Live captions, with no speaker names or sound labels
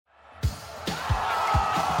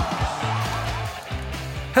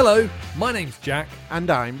Hello, my name's Jack. And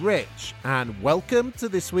I'm Rich, and welcome to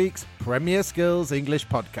this week's Premier Skills English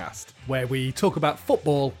podcast, where we talk about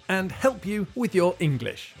football and help you with your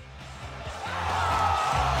English.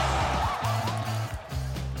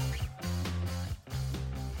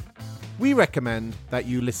 We recommend that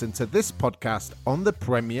you listen to this podcast on the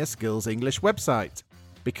Premier Skills English website,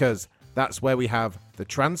 because that's where we have the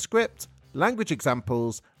transcript, language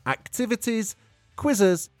examples, activities,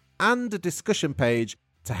 quizzes, and a discussion page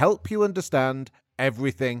to help you understand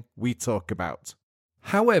everything we talk about.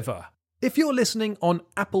 However, if you're listening on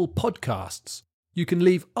Apple Podcasts, you can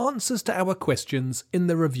leave answers to our questions in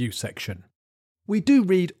the review section. We do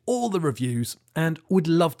read all the reviews and would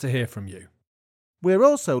love to hear from you. We're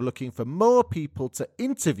also looking for more people to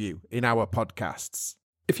interview in our podcasts.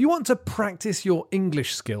 If you want to practice your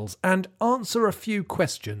English skills and answer a few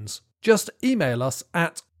questions, just email us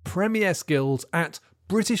at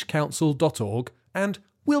premierskills@britishcouncil.org and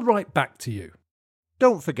we'll write back to you.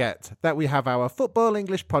 Don't forget that we have our Football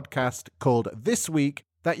English podcast called This Week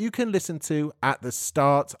that you can listen to at the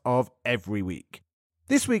start of every week.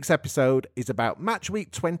 This week's episode is about match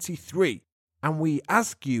week 23, and we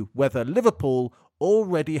ask you whether Liverpool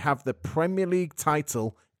already have the Premier League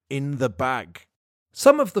title in the bag.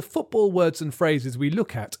 Some of the football words and phrases we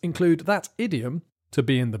look at include that idiom, to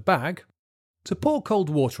be in the bag, to pour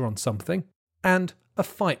cold water on something, and a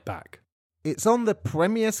fight back. It's on the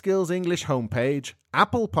Premier Skills English homepage,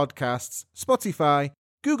 Apple Podcasts, Spotify,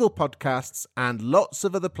 Google Podcasts, and lots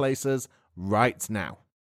of other places right now.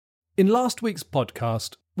 In last week's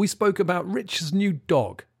podcast, we spoke about Rich's new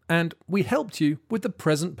dog, and we helped you with the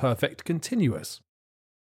present perfect continuous.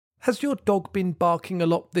 Has your dog been barking a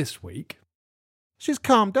lot this week? She's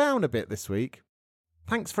calmed down a bit this week.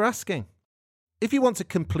 Thanks for asking. If you want to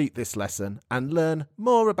complete this lesson and learn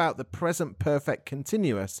more about the present perfect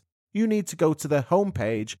continuous, you need to go to the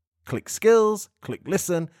homepage, click Skills, click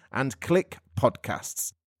Listen, and click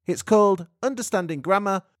Podcasts. It's called Understanding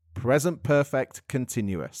Grammar, Present Perfect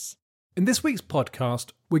Continuous. In this week's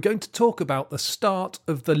podcast, we're going to talk about the start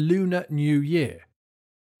of the Lunar New Year.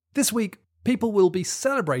 This week, people will be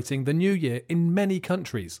celebrating the New Year in many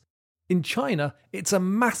countries. In China, it's a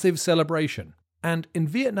massive celebration, and in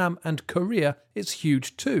Vietnam and Korea, it's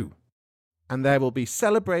huge too. And there will be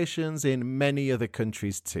celebrations in many other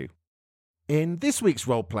countries too. In this week's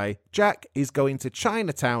roleplay, Jack is going to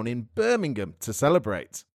Chinatown in Birmingham to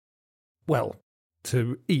celebrate. Well,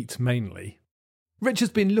 to eat mainly. Rich has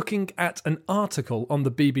been looking at an article on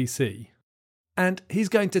the BBC, and he's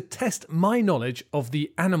going to test my knowledge of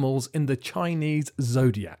the animals in the Chinese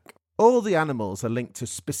zodiac. All the animals are linked to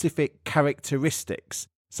specific characteristics,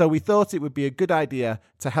 so we thought it would be a good idea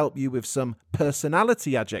to help you with some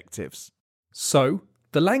personality adjectives. So,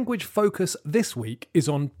 the language focus this week is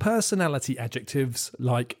on personality adjectives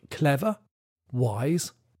like clever,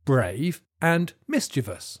 wise, brave, and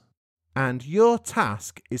mischievous. And your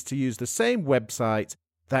task is to use the same website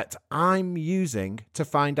that I'm using to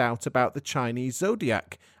find out about the Chinese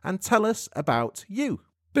zodiac and tell us about you.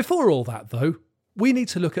 Before all that, though, we need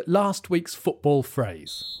to look at last week's football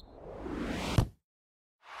phrase.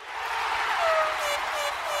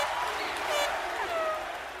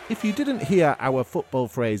 If you didn't hear our football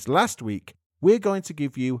phrase last week, we're going to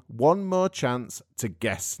give you one more chance to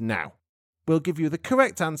guess now. We'll give you the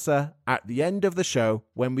correct answer at the end of the show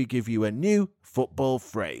when we give you a new football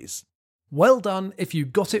phrase. Well done if you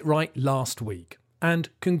got it right last week. And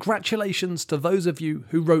congratulations to those of you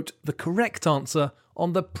who wrote the correct answer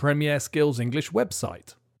on the Premier Skills English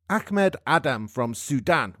website. Ahmed Adam from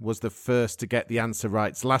Sudan was the first to get the answer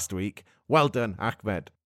right last week. Well done,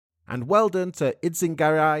 Ahmed. And well done to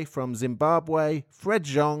Idzingarai from Zimbabwe, Fred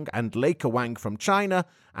Zhong and Leica Wang from China,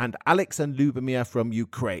 and Alex and Lubomir from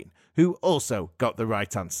Ukraine, who also got the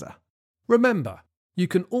right answer. Remember, you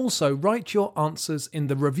can also write your answers in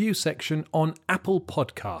the review section on Apple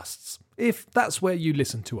Podcasts, if that's where you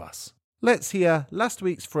listen to us. Let's hear last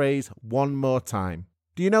week's phrase one more time.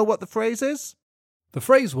 Do you know what the phrase is? The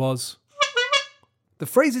phrase was... The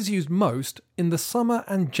phrase is used most in the summer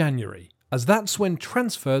and January, as that's when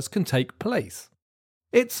transfers can take place.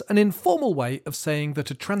 It's an informal way of saying that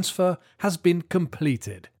a transfer has been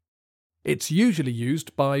completed. It's usually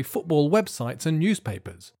used by football websites and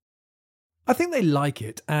newspapers. I think they like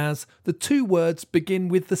it as the two words begin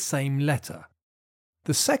with the same letter.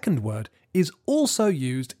 The second word is also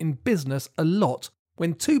used in business a lot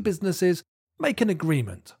when two businesses make an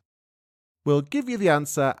agreement. We'll give you the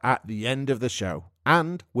answer at the end of the show,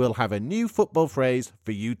 and we'll have a new football phrase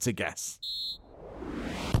for you to guess.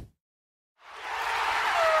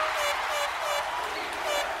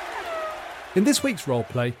 In this week's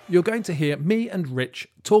roleplay, you're going to hear me and Rich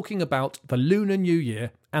talking about the Lunar New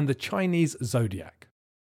Year and the Chinese zodiac.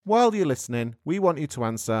 While you're listening, we want you to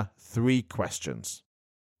answer 3 questions.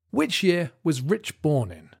 Which year was Rich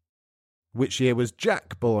born in? Which year was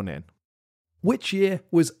Jack born in? Which year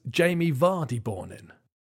was Jamie Vardy born in?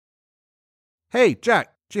 Hey,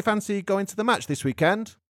 Jack, do you fancy going to the match this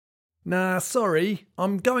weekend? Nah, sorry,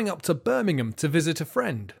 I'm going up to Birmingham to visit a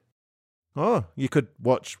friend. Oh, you could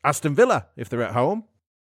watch Aston Villa if they're at home.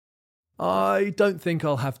 I don't think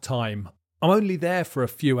I'll have time. I'm only there for a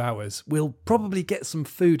few hours. We'll probably get some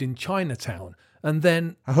food in Chinatown, and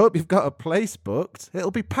then... I hope you've got a place booked. It'll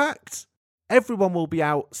be packed. Everyone will be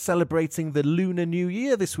out celebrating the Lunar New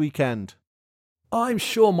Year this weekend. I'm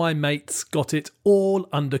sure my mate's got it all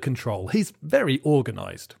under control. He's very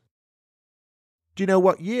organised. Do you know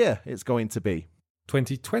what year it's going to be?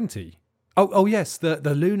 2020. Oh yes,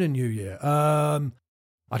 the Lunar New Year.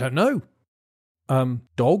 I don't know.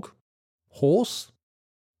 Dog? Horse?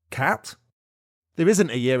 Cat? There isn't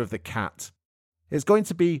a year of the cat. It's going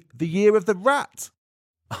to be the year of the rat.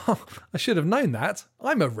 Oh, I should have known that.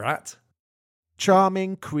 I'm a rat.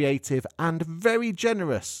 Charming, creative, and very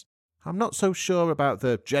generous. I'm not so sure about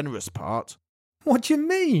the generous part. What do you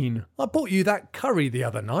mean? I bought you that curry the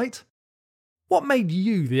other night. What made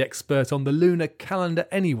you the expert on the lunar calendar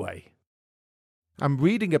anyway? I'm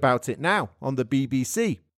reading about it now on the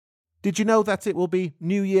BBC. Did you know that it will be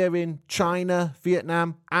New Year in China,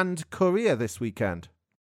 Vietnam, and Korea this weekend?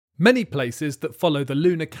 Many places that follow the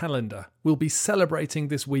lunar calendar will be celebrating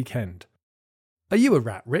this weekend. Are you a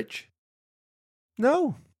rat, Rich?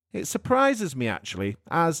 No, it surprises me actually,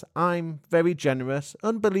 as I'm very generous,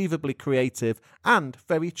 unbelievably creative, and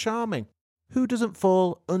very charming. Who doesn't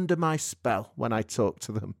fall under my spell when I talk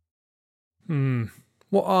to them?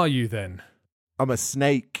 What are you then? I'm a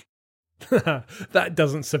snake. That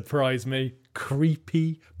doesn't surprise me.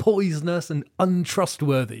 Creepy, poisonous, and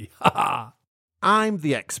untrustworthy. Ha ha! I'm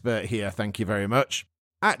the expert here, thank you very much.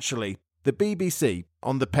 Actually, the BBC,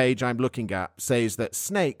 on the page I'm looking at, says that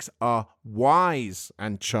snakes are wise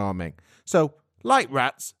and charming. So, like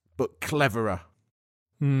rats, but cleverer.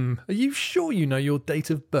 Are you sure you know your date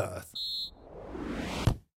of birth?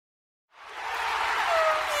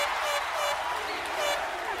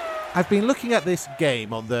 I've been looking at this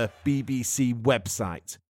game on the BBC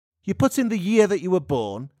website. You put in the year that you were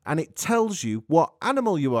born, and it tells you what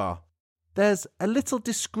animal you are. There's a little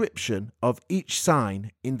description of each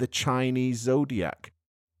sign in the Chinese zodiac.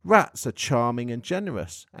 Rats are charming and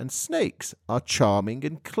generous, and snakes are charming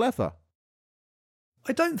and clever.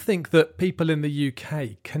 I don't think that people in the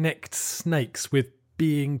UK connect snakes with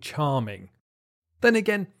being charming. Then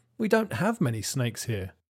again, we don't have many snakes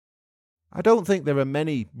here. I don't think there are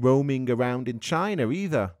many roaming around in China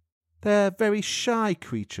either. They're very shy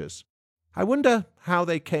creatures. I wonder how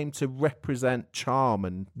they came to represent charm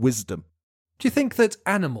and wisdom. Do you think that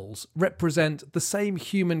animals represent the same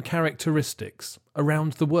human characteristics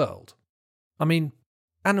around the world? I mean,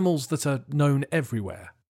 animals that are known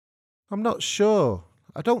everywhere. I'm not sure.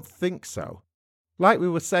 I don't think so. Like we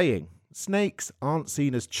were saying, snakes aren't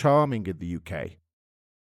seen as charming in the UK.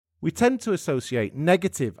 We tend to associate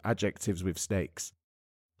negative adjectives with snakes,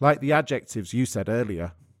 like the adjectives you said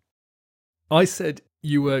earlier. I said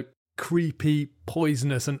you were creepy,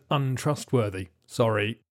 poisonous, and untrustworthy.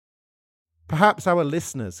 Sorry. Perhaps our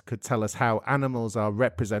listeners could tell us how animals are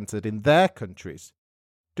represented in their countries.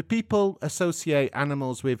 Do people associate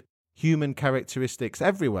animals with human characteristics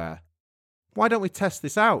everywhere? Why don't we test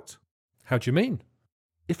this out? How do you mean?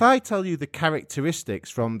 If I tell you the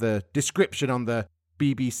characteristics from the description on the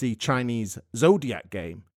BBC Chinese Zodiac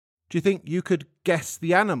game, do you think you could guess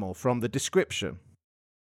the animal from the description?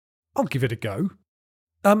 I'll give it a go.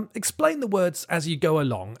 Explain the words as you go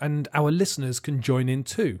along, and our listeners can join in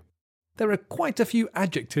too. There are quite a few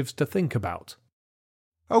adjectives to think about.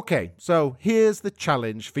 Okay, so here's the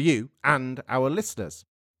challenge for you and our listeners.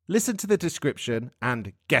 Listen to the description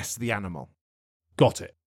and guess the animal. Got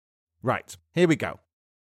it. Right, here we go.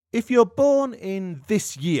 If you're born in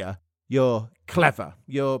this year, you're clever.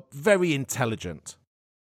 You're very intelligent.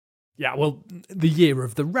 Yeah, well, the year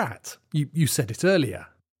of the rat. You said it earlier.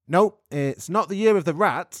 Nope, it's not the year of the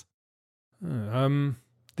rat. The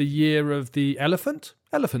year of the elephant?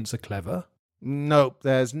 Elephants are clever. Nope,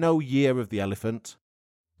 there's no year of the elephant.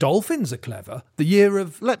 Dolphins are clever. The year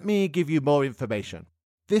of... Let me give you more information.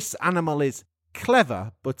 This animal is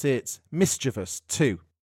clever, but it's mischievous too.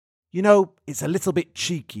 You know, it's a little bit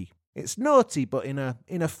cheeky. It's naughty, but in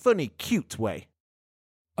a funny, cute way.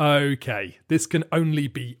 Okay, this can only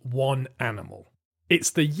be one animal. It's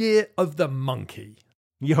the year of the monkey.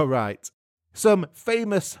 You're right. Some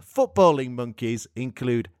famous footballing monkeys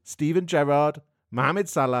include Steven Gerrard, Mohamed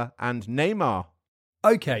Salah and Neymar.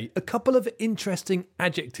 Okay, a couple of interesting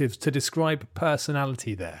adjectives to describe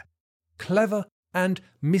personality there. Clever and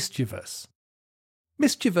mischievous.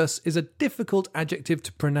 Mischievous is a difficult adjective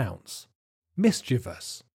to pronounce.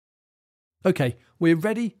 Mischievous. Okay, we're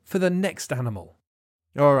ready for the next animal.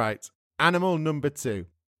 All right, animal number 2.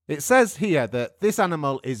 It says here that this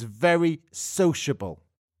animal is very sociable.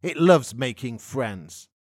 It loves making friends.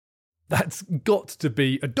 That's got to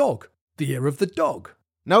be a dog. The year of the dog.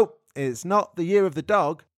 Nope, it's not the year of the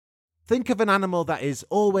dog. Think of an animal that is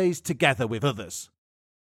always together with others.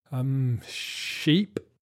 Sheep,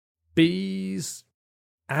 bees,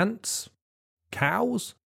 ants,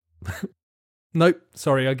 cows? Nope,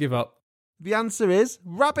 sorry, I give up. The answer is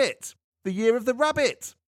rabbit, the year of the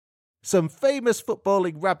rabbit. Some famous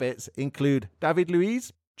footballing rabbits include David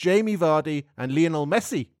Luiz, Jamie Vardy and Lionel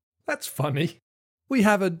Messi. That's funny. We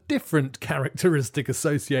have a different characteristic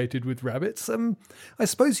associated with rabbits. I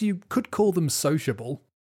suppose you could call them sociable.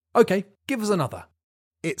 Okay, give us another.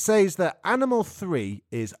 It says that animal 3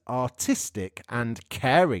 is artistic and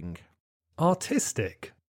caring.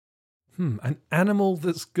 Artistic? An animal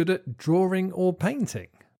that's good at drawing or painting?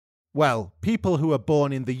 Well, people who are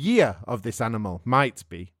born in the year of this animal might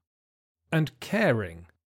be. And caring.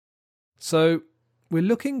 So, we're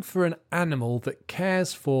looking for an animal that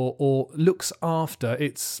cares for or looks after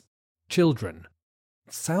its children.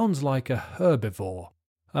 Sounds like a herbivore.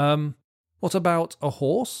 What about a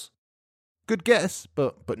horse? Good guess,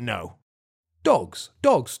 but no. Dogs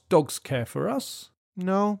care for us.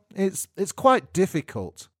 No, it's quite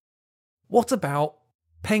difficult. What about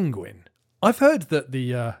penguin? I've heard that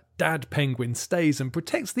the dad penguin stays and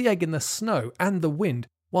protects the egg in the snow and the wind,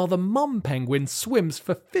 while the mum penguin swims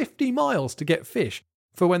for 50 miles to get fish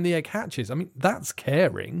for when the egg hatches. I mean, that's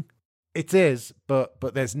caring. It is, but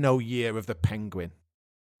there's no year of the penguin.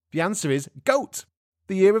 The answer is goat,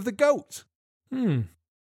 the year of the goat.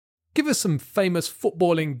 Give us some famous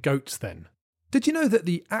footballing goats then. Did you know that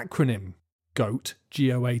the acronym GOAT,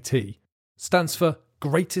 G-O-A-T, stands for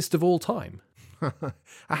greatest of all time?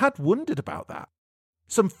 I had wondered about that.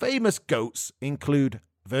 Some famous goats include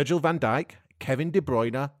Virgil van Dijk, Kevin De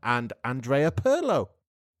Bruyne and Andrea Pirlo.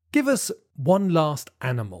 Give us one last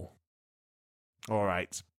animal. All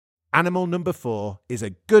right. Animal number 4 is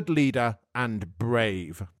a good leader and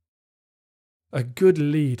brave. A good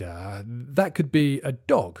leader, that could be a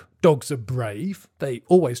dog. Dogs are brave. They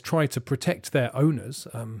always try to protect their owners.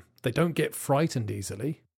 They don't get frightened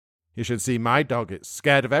easily. You should see my dog. It's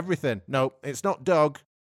scared of everything. No, it's not dog.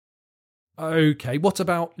 Okay, what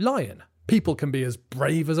about lion? People can be as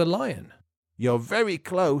brave as a lion. You're very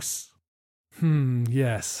close.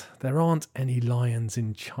 Yes. There aren't any lions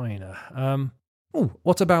in China.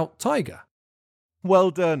 What about tiger?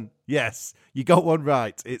 Well done. Yes, you got one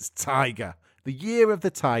right. It's tiger. The year of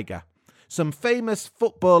the tiger. Some famous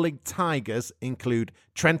footballing tigers include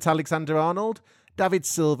Trent Alexander-Arnold, David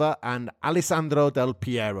Silva and Alessandro Del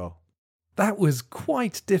Piero. That was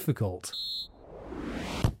quite difficult.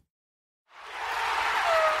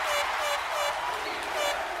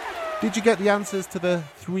 Did you get the answers to the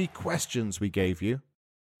 3 questions we gave you?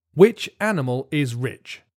 Which animal is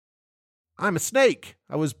rich? I'm a snake.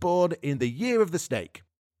 I was born in the year of the snake.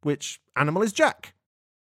 Which animal is Jack?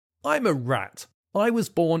 I'm a rat. I was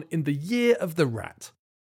born in the year of the rat.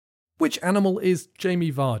 Which animal is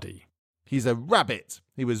Jamie Vardy? He's a rabbit.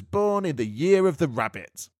 He was born in the year of the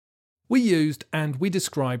rabbit. We used and we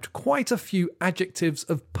described quite a few adjectives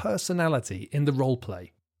of personality in the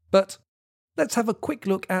roleplay, but let's have a quick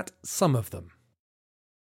look at some of them.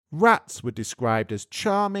 Rats were described as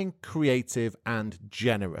charming, creative and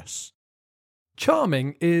generous.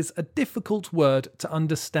 Charming is a difficult word to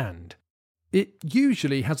understand. It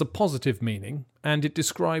usually has a positive meaning, and it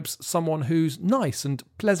describes someone who's nice and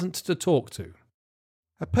pleasant to talk to.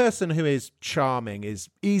 A person who is charming is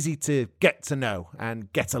easy to get to know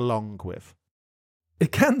and get along with.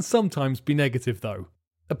 It can sometimes be negative, though.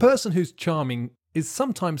 A person who's charming is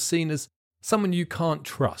sometimes seen as someone you can't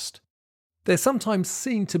trust. They're sometimes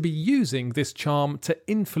seen to be using this charm to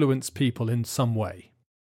influence people in some way.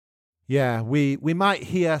 Yeah, we might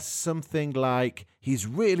hear something like, he's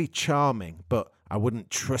really charming, but I wouldn't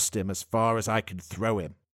trust him as far as I could throw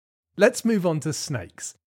him. Let's move on to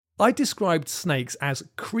snakes. I described snakes as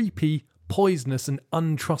creepy, poisonous and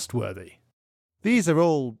untrustworthy. These are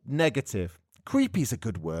all negative. Creepy's a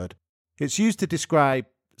good word. It's used to describe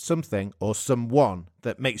something or someone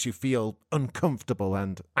that makes you feel uncomfortable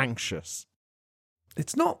and anxious.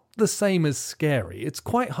 It's not the same as scary. It's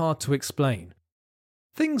quite hard to explain.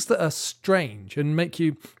 Things that are strange and make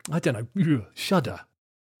you, shudder.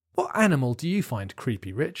 What animal do you find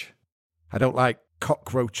creepy, Rich? I don't like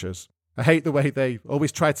cockroaches. I hate the way they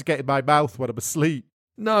always try to get in my mouth when I'm asleep.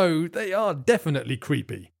 No, they are definitely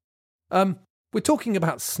creepy. We're talking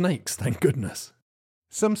about snakes, thank goodness.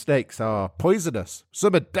 Some snakes are poisonous,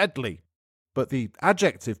 some are deadly. But the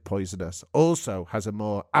adjective poisonous also has a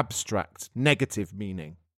more abstract, negative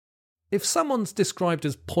meaning. If someone's described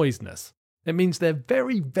as poisonous, it means they're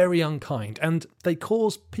very, very unkind and they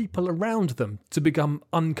cause people around them to become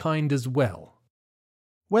unkind as well.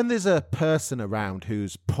 When there's a person around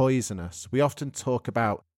who's poisonous, we often talk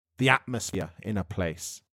about the atmosphere in a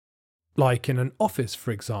place. Like in an office,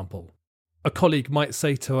 for example. A colleague might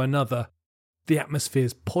say to another, "The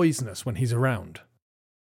atmosphere's poisonous when he's around."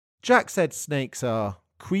 Jack said snakes are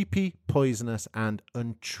creepy, poisonous and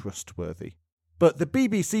untrustworthy. But the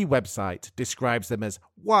BBC website describes them as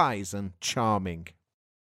wise and charming.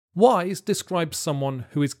 Wise describes someone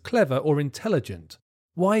who is clever or intelligent.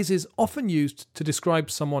 Wise is often used to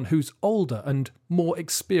describe someone who's older and more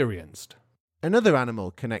experienced. Another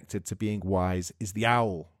animal connected to being wise is the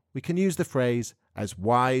owl. We can use the phrase as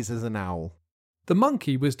wise as an owl. The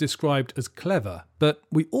monkey was described as clever, but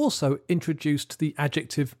we also introduced the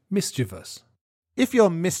adjective mischievous. If you're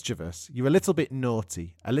mischievous, you're a little bit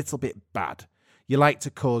naughty, a little bit bad. You like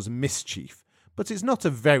to cause mischief, but it's not a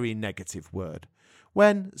very negative word.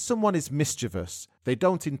 When someone is mischievous, they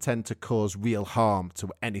don't intend to cause real harm to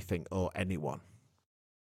anything or anyone.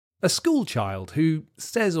 A schoolchild who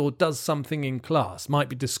says or does something in class might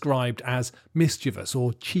be described as mischievous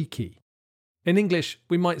or cheeky. In English,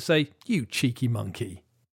 we might say, "You cheeky monkey."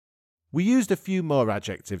 We used a few more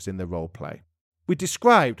adjectives in the role play. We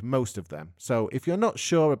described most of them, so if you're not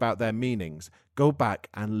sure about their meanings, go back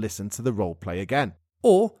and listen to the role play again.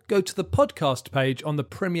 Or go to the podcast page on the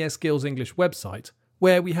Premier Skills English website,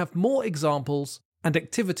 where we have more examples and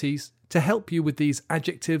activities to help you with these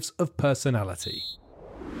adjectives of personality.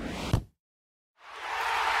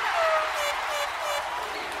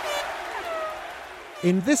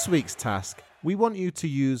 In this week's task, we want you to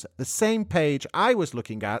use the same page I was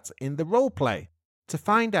looking at in the role play to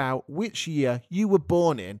find out which year you were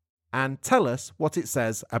born in and tell us what it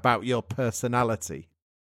says about your personality.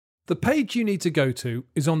 The page you need to go to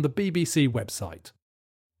is on the BBC website.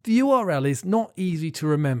 The URL is not easy to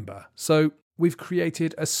remember, so we've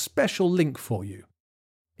created a special link for you.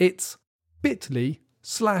 It's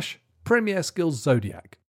bit.ly/Premier Skills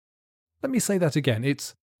Zodiac. Let me say that again.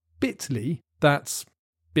 It's bit.ly, that's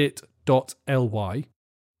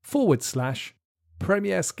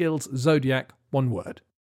bit.ly/Premier Skills Zodiac, one word.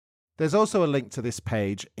 There's also a link to this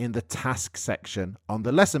page in the task section on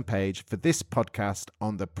the lesson page for this podcast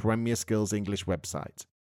on the Premier Skills English website.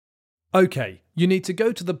 OK, you need to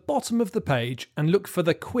go to the bottom of the page and look for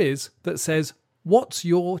the quiz that says, "What's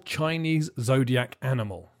your Chinese zodiac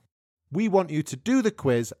animal?" We want you to do the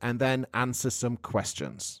quiz and then answer some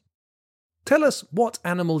questions. Tell us what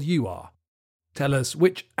animal you are. Tell us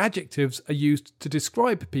which adjectives are used to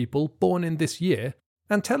describe people born in this year,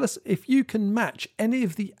 and tell us if you can match any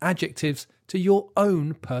of the adjectives to your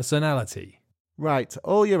own personality. Write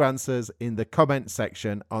all your answers in the comment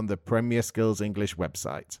section on the Premier Skills English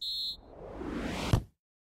website.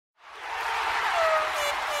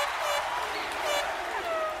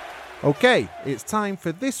 OK, it's time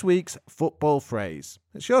for this week's football phrase.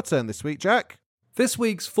 It's your turn this week, Jack. This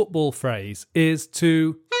week's football phrase is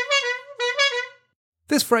to...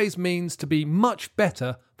 This phrase means to be much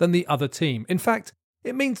better than the other team. In fact,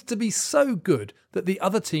 it means to be so good that the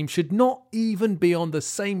other team should not even be on the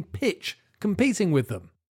same pitch competing with them.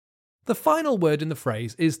 The final word in the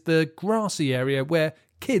phrase is the grassy area where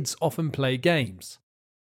kids often play games.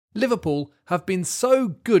 Liverpool have been so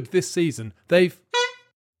good this season,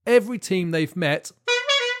 every team they've met...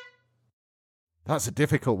 That's a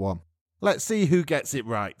difficult one. Let's see who gets it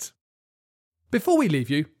right. Before we leave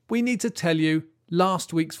you, we need to tell you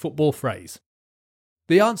last week's football phrase.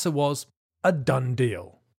 The answer was a done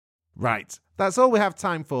deal. Right, that's all we have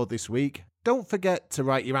time for this week. Don't forget to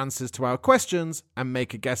write your answers to our questions and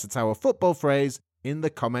make a guess at our football phrase in the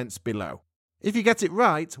comments below. If you get it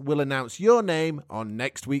right, we'll announce your name on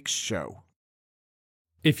next week's show.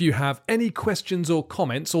 If you have any questions or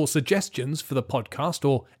comments or suggestions for the podcast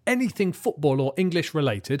or anything football or English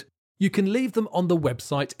related, you can leave them on the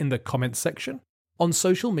website in the comments section, on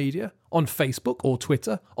social media, on Facebook or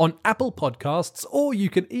Twitter, on Apple Podcasts, or you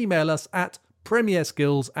can email us at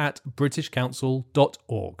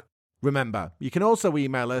premierskills@britishcouncil.org. Remember, you can also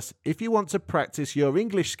email us if you want to practice your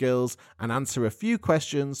English skills and answer a few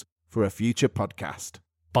questions for a future podcast.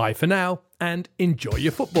 Bye for now and enjoy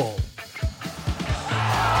your football.